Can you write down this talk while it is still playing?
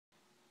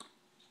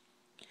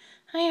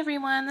Hi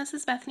everyone, this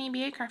is Bethany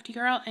B.A. Crafty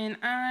Girl, and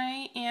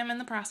I am in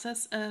the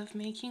process of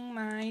making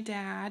my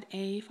dad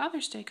a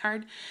Father's Day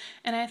card,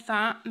 and I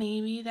thought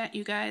maybe that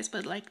you guys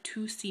would like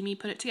to see me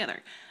put it together.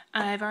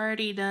 I've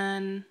already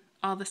done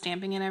all the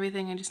stamping and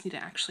everything, I just need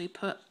to actually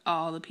put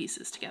all the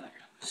pieces together.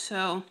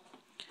 So,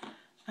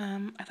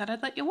 I thought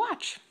I'd let you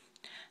watch.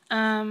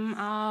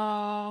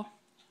 I'll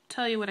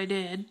tell you what I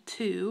did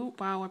too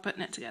while we're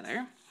putting it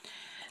together.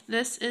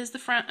 This is the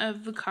front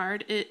of the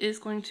card. It is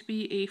going to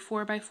be a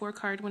 4x4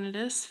 card when it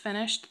is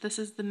finished. This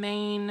is the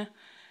main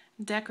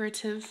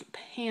decorative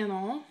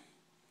panel.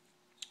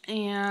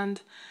 And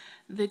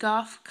the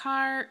golf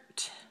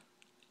cart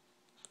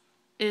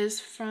is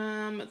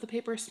from the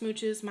Paper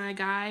Smooches My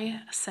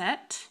Guy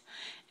set.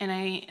 And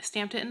I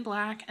stamped it in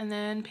black and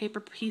then paper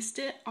pieced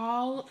it.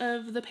 All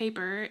of the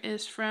paper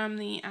is from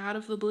the Out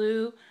of the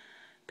Blue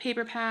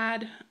paper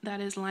pad that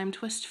is Lime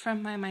Twist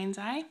from My Mind's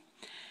Eye.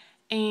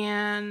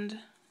 And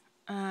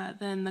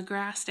then the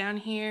grass down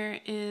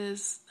here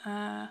is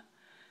the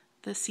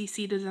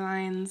CC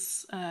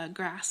Designs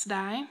grass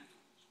die.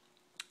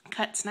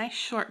 Cuts nice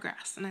short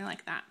grass, and I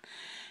like that.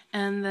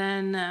 And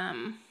then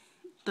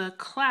the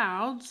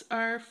clouds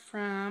are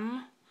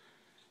from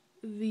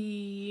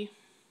the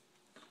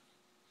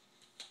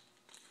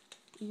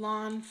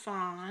Lawn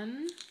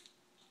Fawn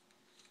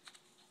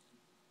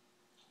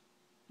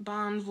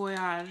Bon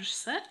Voyage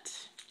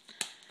set.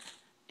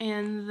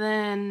 And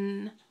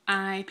then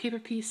I paper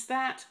pieced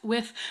that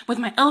with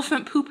my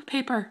elephant poop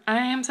paper. I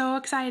am so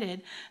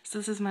excited. So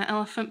this is my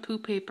elephant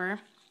poop paper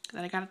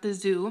that I got at the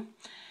zoo.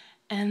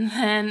 And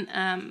then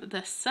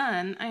the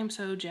sun, I am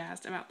so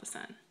jazzed about the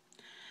sun.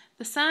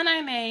 The sun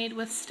I made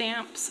with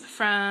stamps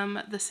from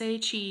the Say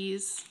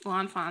Cheese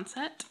Lawn Fawn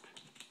set.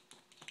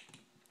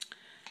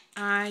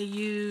 I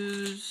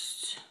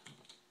used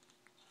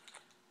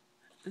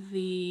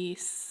the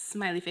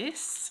smiley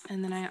face,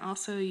 and then I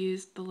also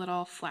used the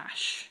little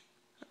flash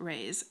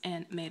rays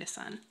and made a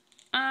sun.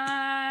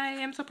 I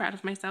am so proud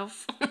of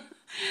myself.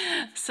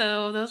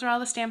 So those are all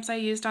the stamps I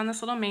used on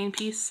this little main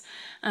piece.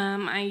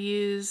 I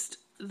used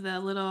the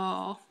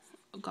little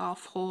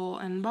golf hole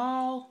and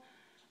ball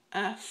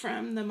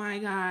from the My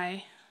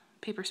Guy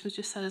Paper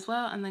Smooches set as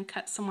well, and then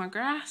cut some more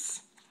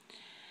grass.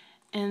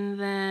 And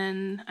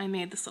then I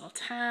made this little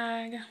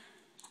tag.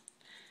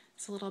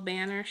 It's a little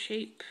banner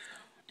shape.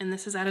 And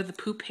this is out of the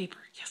poop paper.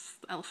 Yes,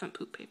 the elephant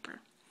poop paper.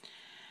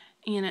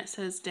 And it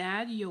says,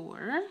 Dad,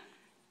 you're.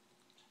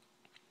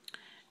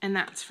 And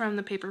that's from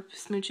the Paper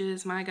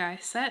Smooches My Guy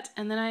set.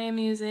 And then I am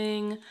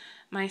using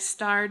my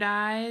star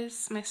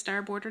dies, my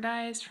star border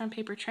dies from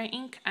Paper Tray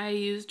Ink. I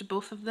used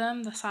both of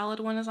them. The solid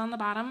one is on the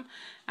bottom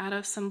out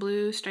of some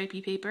blue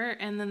stripy paper.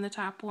 And then the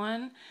top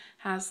one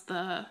has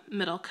the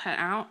middle cut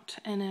out.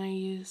 And I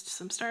used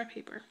some star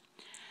paper.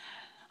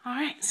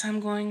 Alright, so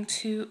I'm going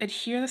to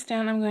adhere this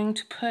down. I'm going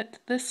to put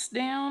this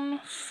down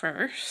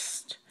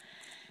first.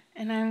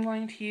 And I'm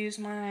going to use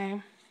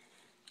my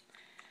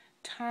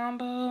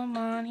Tombow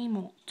Monty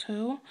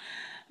Molto.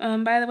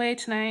 By the way,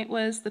 tonight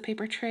was the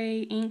Paper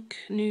Tray Ink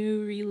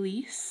new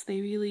release. They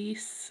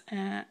release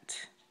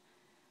at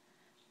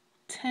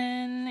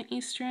 10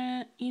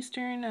 Eastern,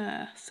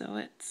 so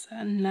it's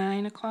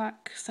 9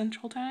 o'clock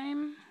Central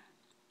Time.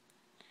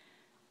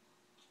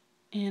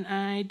 And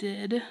I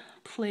did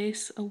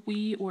place a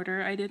wee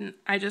order.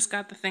 I just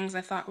got the things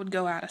I thought would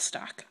go out of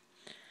stock.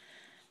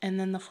 And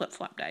then the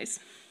flip-flop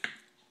dies.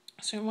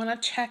 So I want to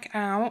check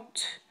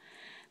out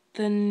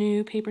the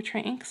new Paper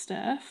Tray Ink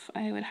stuff.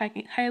 I would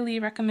highly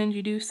recommend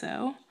you do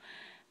so.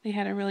 They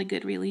had a really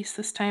good release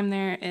this time.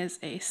 There is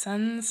a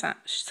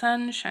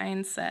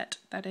sunshine set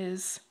that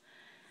is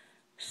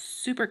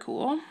super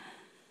cool.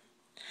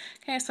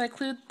 Okay, so I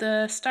glued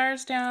the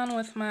stars down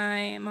with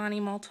my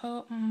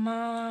Mono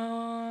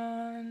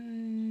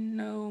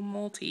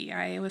Multi.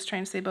 I was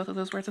trying to say both of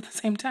those words at the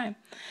same time.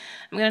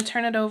 I'm going to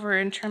turn it over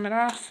and trim it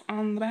off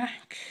on the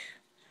back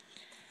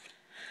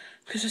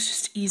because it's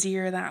just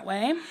easier that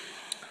way.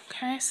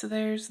 Okay, so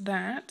there's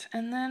that.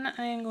 And then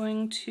I'm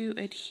going to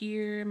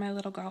adhere my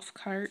little golf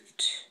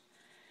cart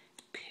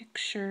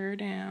picture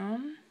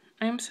down.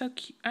 I am so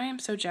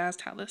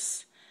jazzed how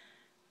this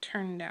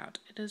turned out.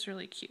 It is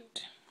really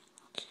cute.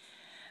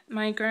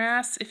 My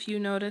grass, if you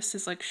notice,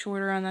 is like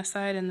shorter on this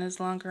side and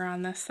is longer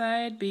on this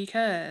side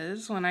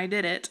because when I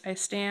did it, I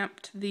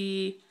stamped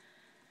the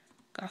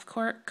golf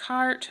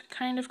cart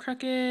kind of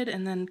crooked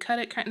and then cut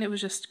it and it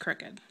was just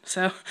crooked.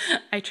 So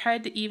I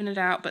tried to even it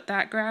out, but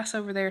that grass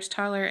over there is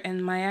taller,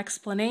 and my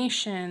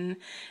explanation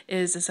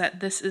is that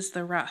this is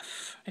the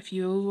rough. If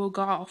you will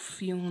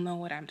golf, you'll know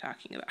what I'm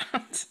talking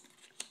about.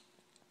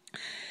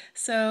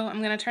 So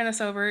I'm going to turn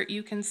this over.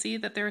 You can see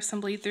that there was some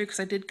bleed through because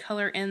I did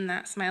color in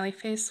that smiley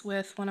face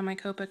with one of my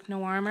Copic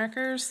Noir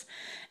markers.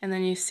 And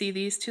then you see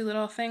these two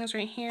little things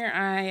right here.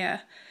 I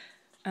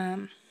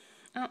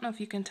don't know if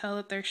you can tell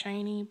that they're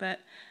shiny,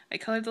 but I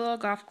colored the little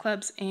golf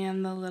clubs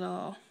and the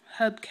little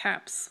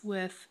hubcaps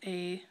with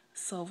a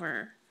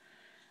silver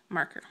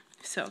marker.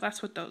 So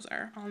that's what those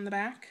are on the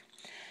back.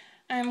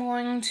 I'm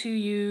going to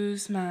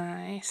use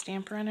my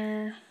stamp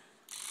runner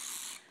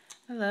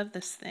I love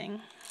this thing.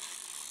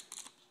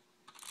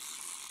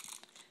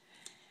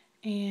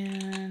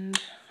 And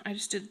I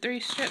just did 3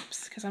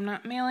 strips because I'm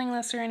not mailing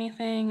this or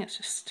anything. It's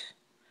just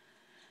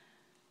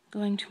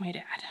going to my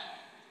dad.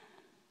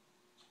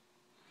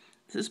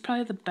 This is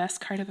probably the best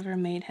card I've ever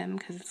made him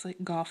because it's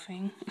like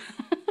golfing.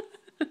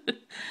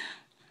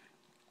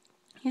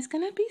 He's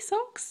gonna be so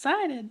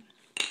excited.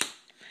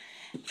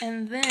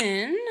 And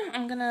then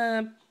I'm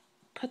gonna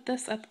put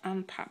this up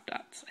on Pop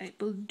Dots. I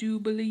do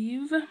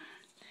believe. Did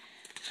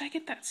I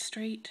get that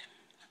straight?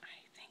 I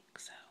think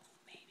so.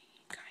 Maybe.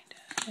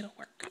 Kinda. It'll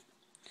work.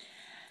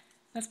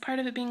 That's part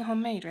of it being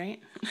homemade,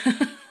 right?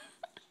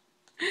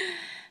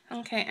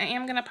 Okay, I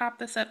am gonna pop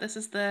this up. This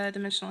is the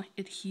dimensional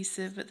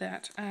adhesive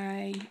that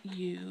I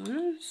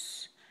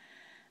use.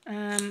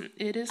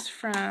 It is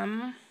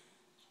from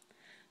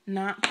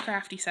not the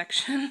crafty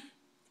section.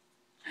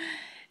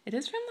 It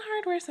is from the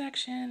hardware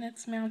section.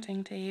 It's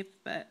mounting tape,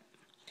 but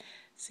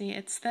see,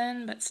 it's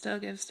thin but still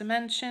gives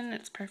dimension.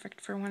 It's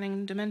perfect for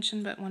wanting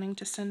dimension but wanting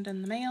to send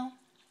in the mail.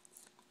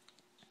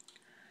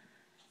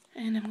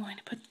 And I'm going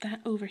to put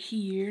that over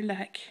here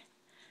like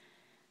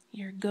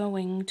you're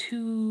going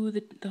to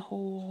the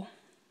hole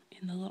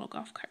in the little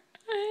golf cart.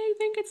 I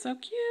think it's so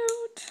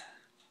cute.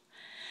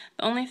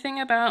 The only thing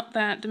about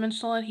that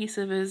dimensional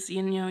adhesive is,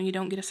 you know, you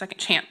don't get a second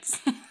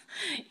chance.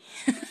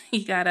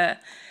 You gotta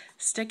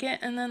stick it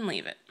and then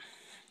leave it.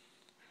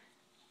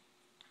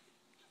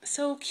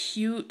 So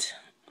cute.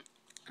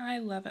 I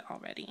love it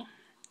already.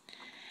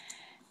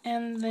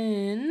 And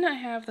then I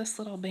have this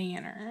little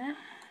banner.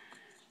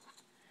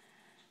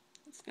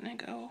 It's gonna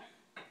go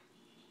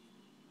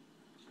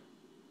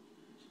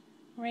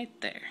right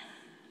there.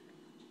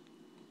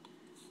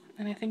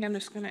 And I think I'm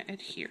just gonna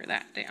adhere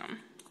that down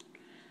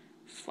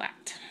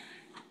flat.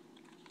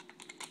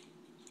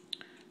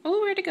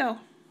 Oh, where'd it go?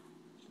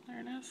 There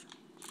it is.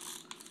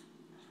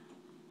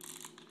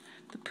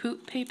 The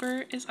poop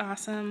paper is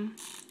awesome.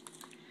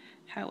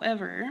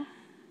 However,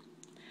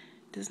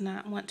 does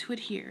not want to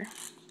adhere.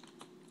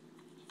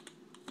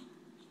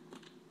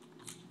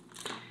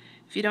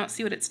 If you don't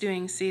see what it's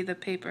doing, see the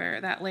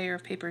paper, that layer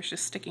of paper is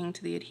just sticking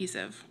to the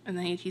adhesive, and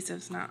the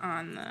adhesive's not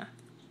on the...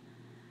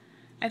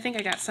 I think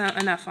I got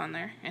enough on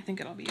there. I think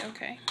it'll be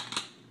okay.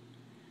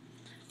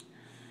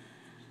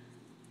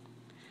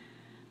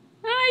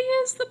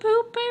 I used the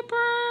poop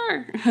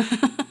paper!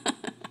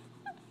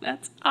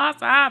 That's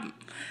awesome!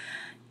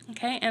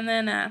 Okay, and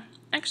then,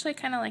 actually I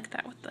kind of like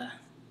that with the...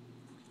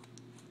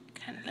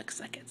 kind of looks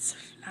like it's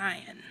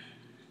flying.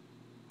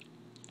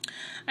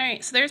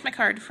 Alright, so there's my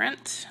card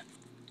front.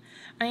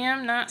 I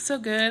am not so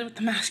good with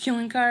the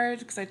masculine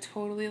cards because I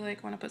totally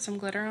like want to put some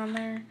glitter on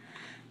there,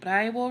 but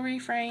I will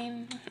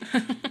refrain.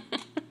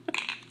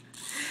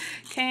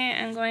 Okay,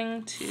 I'm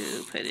going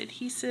to put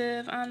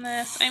adhesive on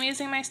this. I'm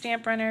using my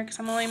stamp runner because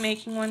I'm only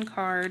making 1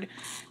 card.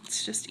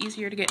 It's just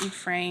easier to get in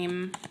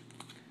frame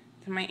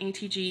than my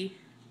ATG.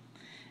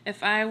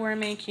 If I were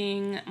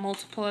making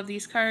multiple of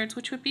these cards,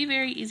 which would be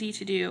very easy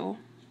to do,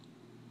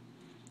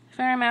 if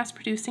I were mass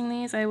producing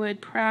these, I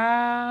would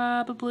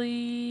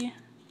probably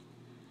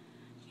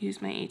use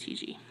my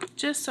ATG,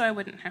 just so I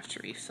wouldn't have to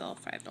refill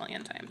 5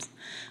 billion times.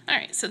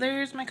 Alright, so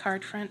there's my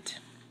card front.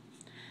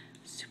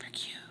 Super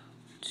cute.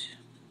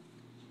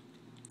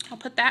 I'll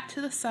put that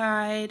to the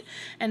side,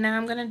 and now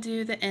I'm going to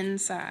do the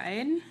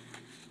inside.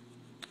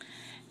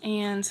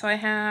 And so I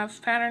have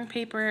pattern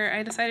paper.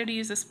 I decided to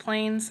use this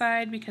plain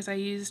side because I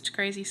used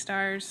Crazy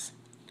Stars,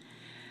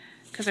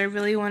 because I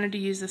really wanted to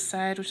use this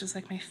side, which is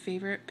like my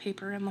favorite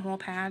paper in the whole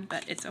pad,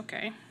 but it's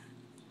okay.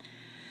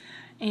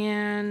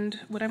 And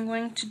what I'm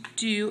going to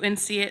do, and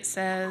see it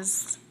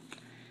says,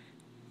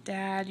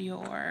 Dad,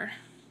 you're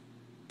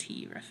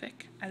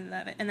terrific. I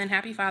love it. And then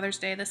Happy Father's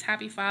Day. This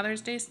Happy Father's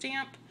Day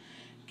stamp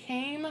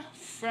came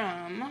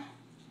from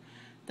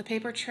the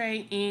Paper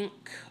Tray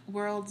Ink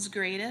World's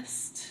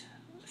Greatest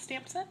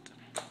stamp set.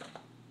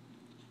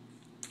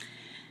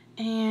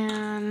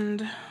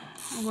 And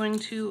I'm going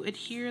to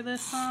adhere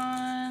this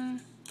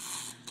on.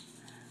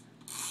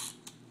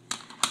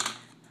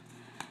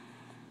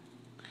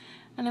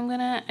 And I'm going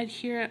to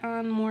adhere it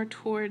on more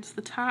towards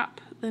the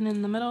top than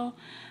in the middle.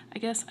 I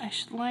guess I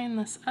should line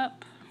this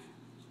up.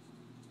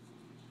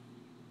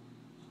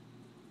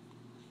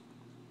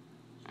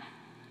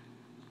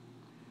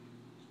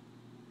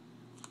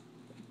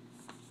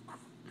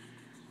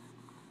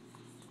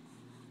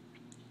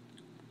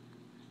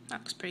 That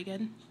looks pretty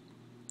good,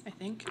 I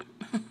think.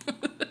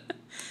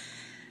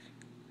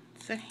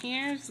 So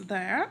here's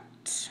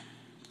that.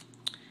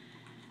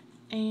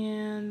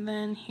 And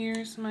then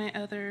here's my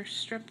other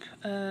strip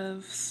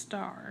of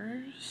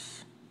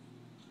stars.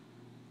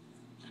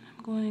 And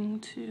I'm going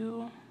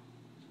to...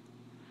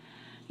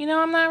 You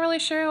know, I'm not really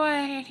sure why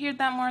I adhered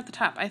that more at the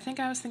top. I think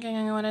I was thinking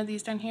I wanted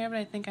these down here, but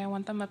I think I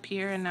want them up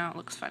here, and now it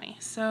looks funny.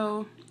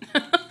 So,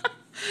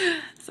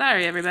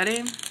 sorry everybody.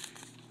 I'm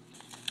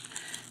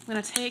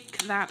going to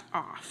take that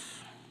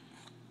off.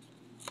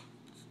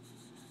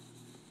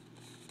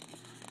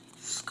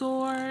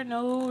 Score,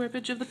 no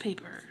rippage of the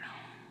paper.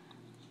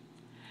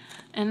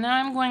 And now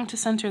I'm going to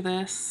center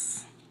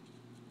this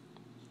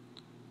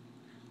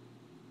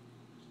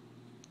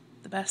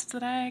best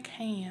that I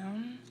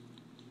can.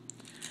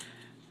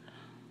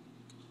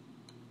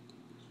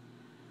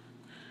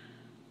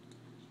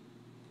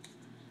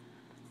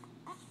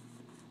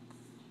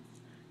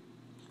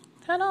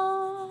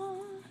 Ta-da!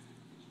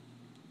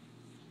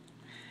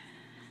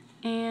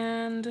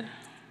 And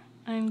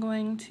I'm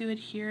going to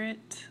adhere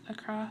it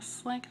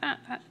across like that.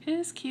 That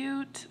is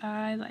cute.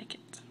 I like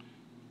it.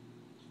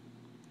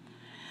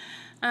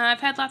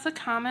 I've had lots of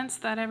comments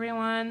that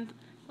everyone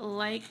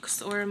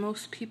likes, or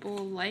most people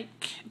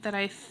like, that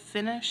I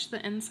finish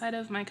the inside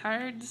of my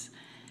cards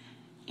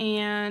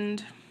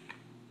and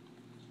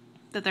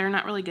that they're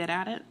not really good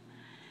at it.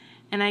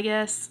 And I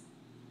guess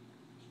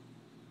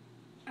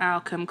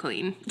I'll come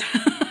clean.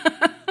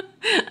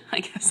 I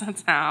guess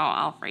that's how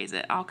I'll phrase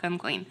it. I'll come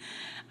clean.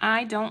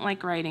 I don't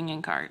like writing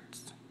in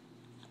cards.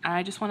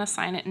 I just want to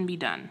sign it and be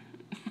done.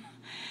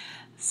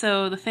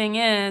 So the thing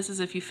is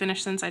if you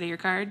finish the inside of your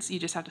cards, you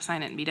just have to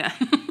sign it and be done.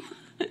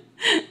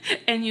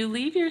 And you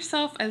leave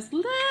yourself as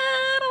little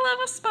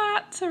of a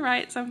spot to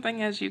write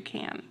something as you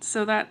can.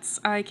 So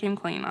I came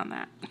clean on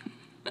that.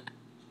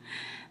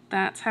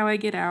 That's how I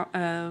get out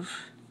of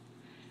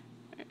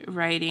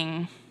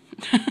writing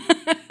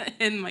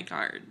in my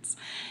cards.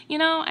 You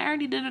know, I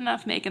already did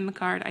enough making the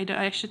card.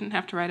 I shouldn't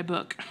have to write a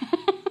book.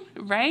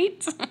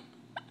 Right?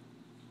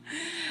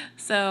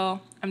 So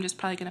I'm just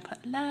probably going to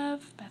put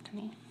love,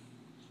 Bethany.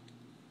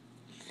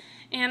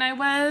 And I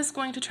was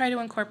going to try to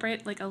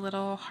incorporate like a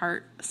little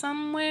heart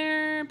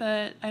somewhere,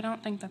 but I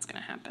don't think that's going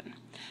to happen.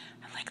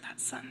 I like that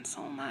sun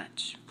so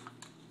much.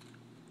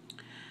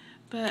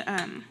 But,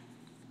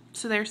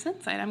 so there's the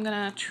inside. I'm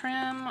going to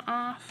trim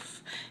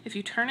off, if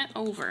you turn it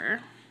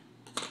over,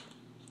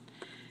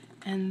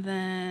 and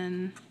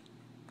then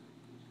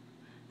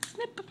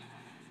snip,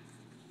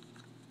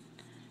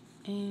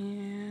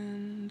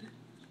 and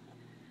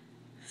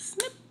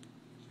snip.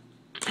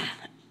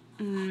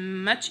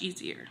 Much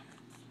easier.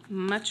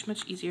 Much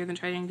easier than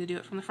trying to do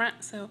it from the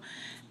front. So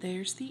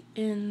there's the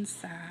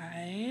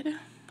inside.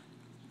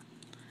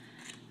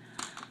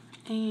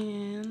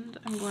 And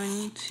I'm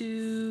going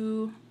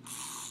to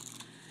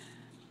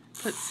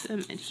put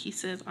some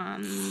adhesive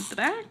on the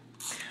back.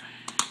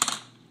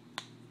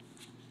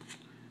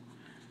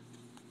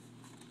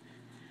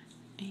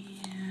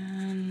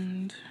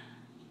 And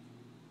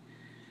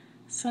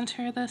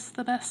center this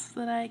the best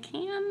that I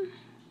can.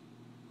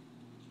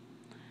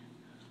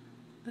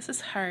 This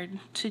is hard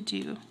to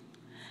do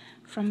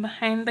from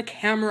behind the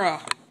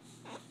camera.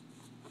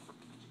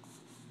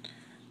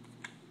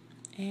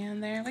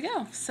 And there we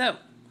go. So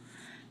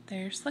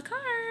there's the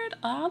card,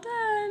 all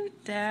done.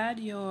 Dad,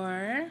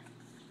 you're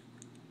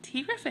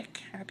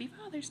terrific. Happy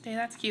Father's Day.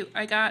 That's cute.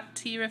 I got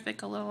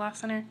terrific a little off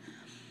center,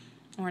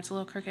 or it's a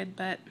little crooked,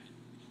 but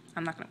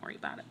I'm not going to worry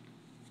about it.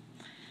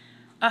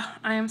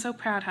 I am so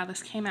proud how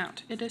this came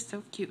out. It is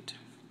so cute.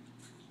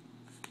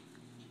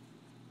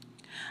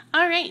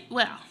 All right,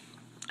 well,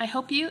 I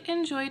hope you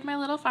enjoyed my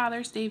little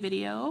Father's Day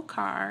video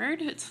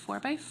card. It's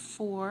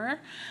 4x4.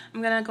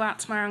 I'm going to go out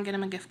tomorrow and get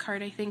him a gift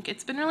card, I think.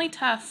 It's been really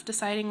tough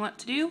deciding what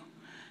to do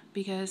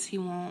because he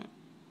won't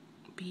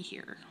be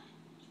here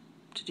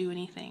to do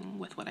anything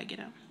with what I get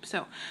him.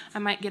 So I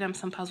might get him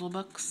some puzzle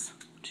books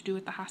to do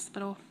at the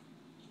hospital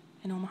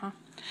in Omaha.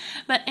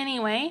 But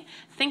anyway,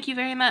 thank you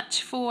very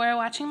much for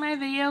watching my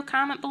video.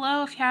 Comment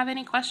below if you have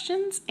any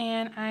questions,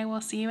 and I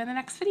will see you in the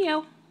next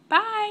video.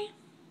 Bye!